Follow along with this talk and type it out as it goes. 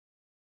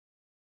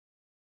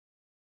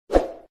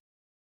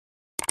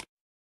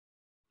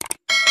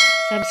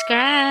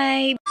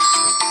Subscribe!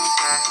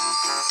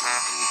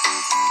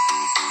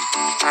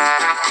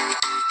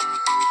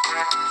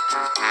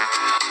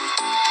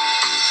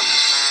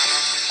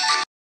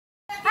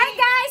 Hi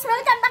guys!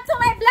 Welcome back to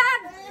my vlog!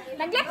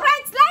 Nag-lip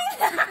rides lang!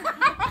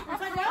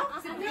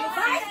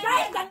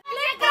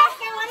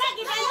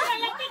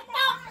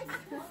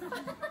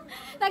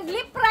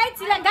 Nag-lip ride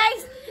sila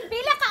guys!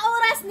 Pila ka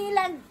oras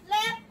nilang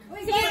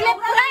sige, lip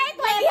ride!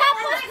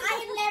 Ihapon!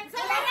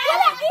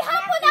 Wala,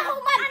 ihapon ako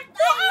man!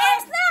 2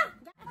 hours na!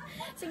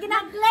 Sige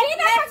na!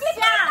 Sige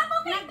na!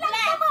 Pag-lip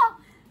ride mo!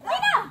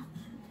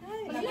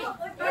 Nag-lip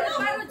mo!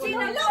 Sige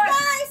na! Hello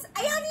guys!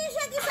 Ayaw niyo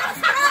siya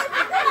i-subscribe!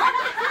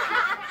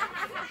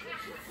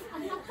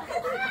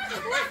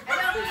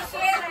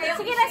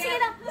 Sige na, sige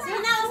na.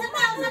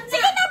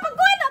 Sige na,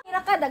 pagkuhan.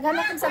 Kira ka,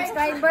 daghan akong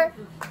subscriber.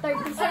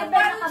 37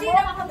 na kamo.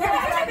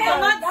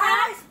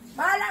 Guys!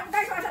 Bahala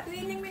guys, sa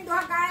twinning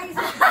minduha guys.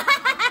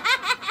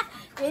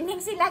 Twinning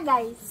sila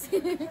guys.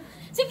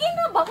 Sige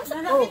na ba? Oh.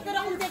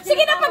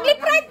 Sige na, pag-lip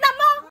ride na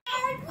mo.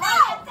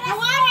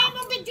 Nawala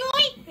mo ba,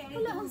 Joy?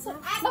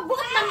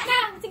 Mabuot man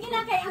ka. Sige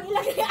na, kaya ang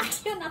ilang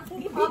reaction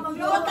akong ibig.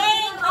 Okay.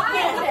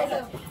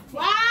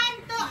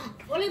 1,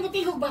 2. Wala mo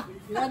tigog ba?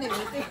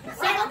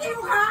 Saan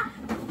tigog ha?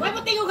 Wala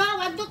mo tigog ha?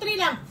 1, 2, 3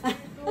 lang. 1,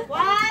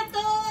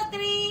 2,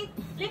 3.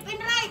 Left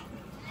and right.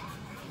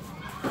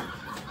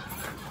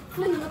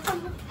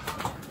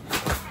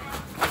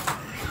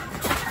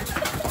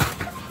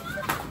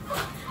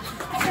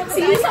 Si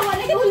Lisa,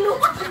 wala yung ulo.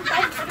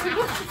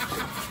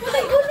 Wala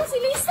yung ulo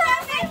si Lisa.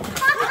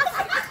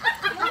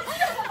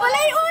 Wala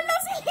yung ulo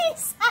si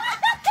Lisa.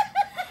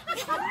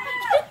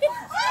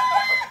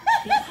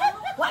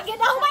 Wag yun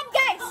naman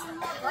guys.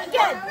 Wag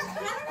yun.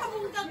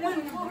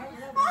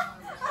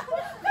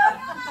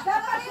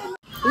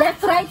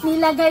 Left right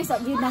nila guys.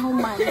 Wag yun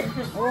naman.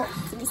 Oh,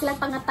 sige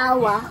silang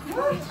pangatawa.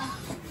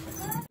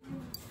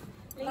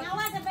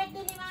 Lingawa sa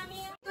birthday ni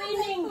Mami.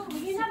 Training.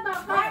 Sige na ba?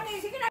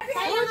 Sige na.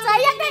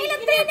 Sayang na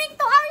ilang training. 2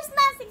 hours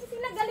na. Sige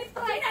sila galit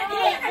right.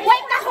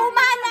 Huwag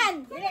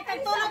kahumanan.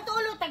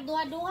 Tag-tulog-tulog.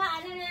 Tag-duha-duha.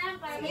 Ano na lang.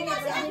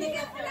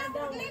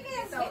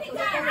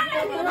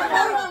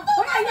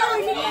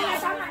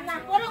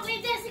 Purok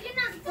leader. Sige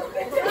na.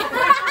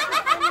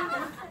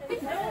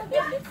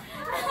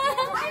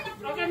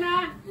 Okay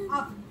na.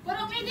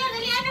 Purok leader.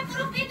 Dali ano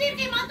purok leader.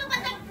 Kaya mga ito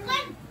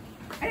patagpuan.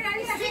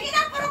 Sige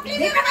na purok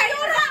leader. Hindi ka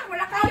kayo lang.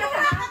 Wala kayo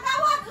lang.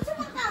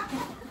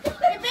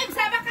 Ibig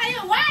sama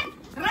kayo.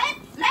 1. Right.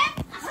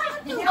 Left.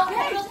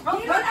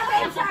 Wala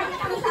kayo sa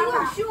akin.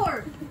 I'm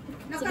sure.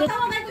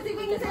 Nagtatawagan ko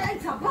siguro niya sa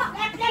saba.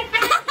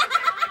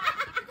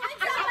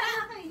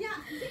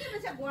 Sige ba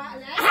siya buwa?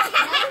 1,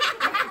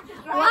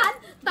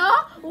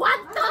 2, 3.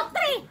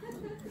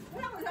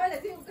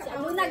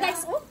 Ano na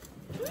guys? Oh.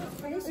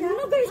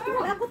 Ano guys?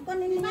 Dapat ko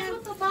nila. Ano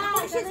to ba?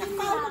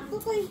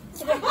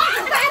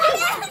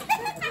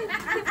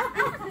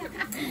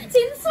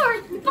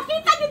 Censored.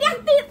 Pakita niyo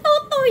yung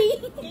tutoy.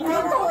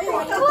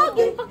 Huwag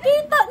yung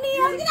pakita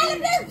niya.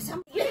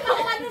 Hindi mo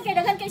kung ano kayo.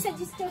 Dagan kayo sa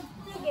gesture.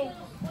 Sige.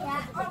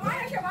 Oh,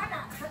 mana siya, mana?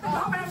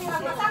 Natuwa pa namin.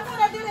 Masako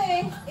na din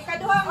eh.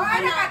 Ikaduha mo. Oh,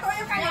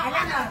 nakatuyo ka na.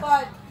 Alam na.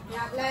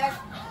 Left.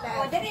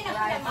 Dali na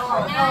pala. Oh,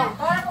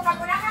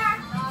 pagkakuna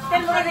ka.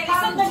 Then mo na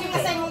isang dali ka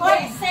sa mo.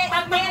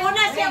 Pag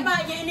maguna siya ba,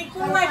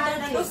 inikuwad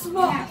na dos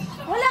mo.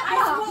 Wala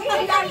ka.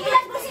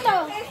 Ilan gusto?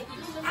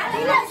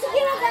 Ilan?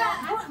 Sige na ka.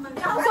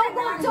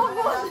 Sugod.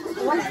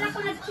 Wala na ko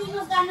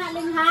nagtingog ka na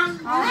linghang.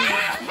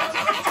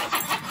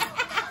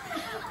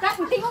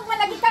 Tingog mo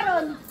lagi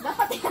karon.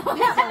 Dapat ikaw.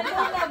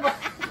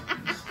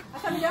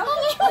 Asan niyo?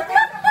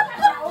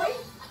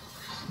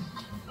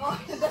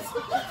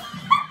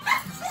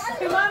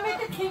 Si Mami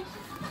titik.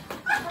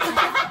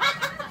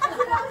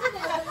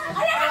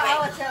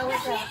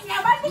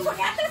 Yaman mo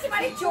siya kaya si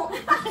Maricho.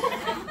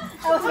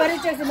 Awas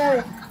Maricho si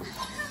Mary.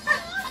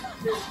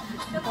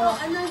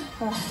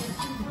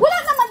 Wala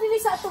na mabili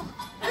sa ito.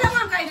 Alam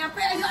nga kayo na,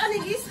 pero ano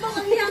is mo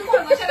ang hiyang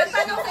ko. Masya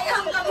nagtanong sa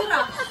iyang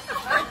kamura.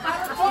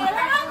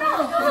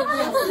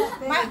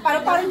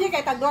 Paano niya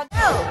kayo tagdoon?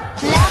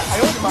 Left,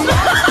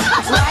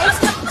 right,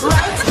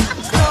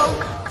 go,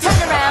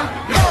 turn around,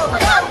 go,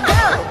 go,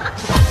 go!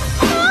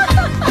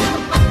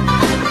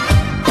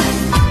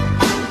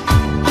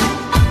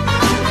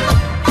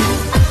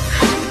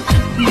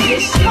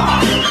 Yes,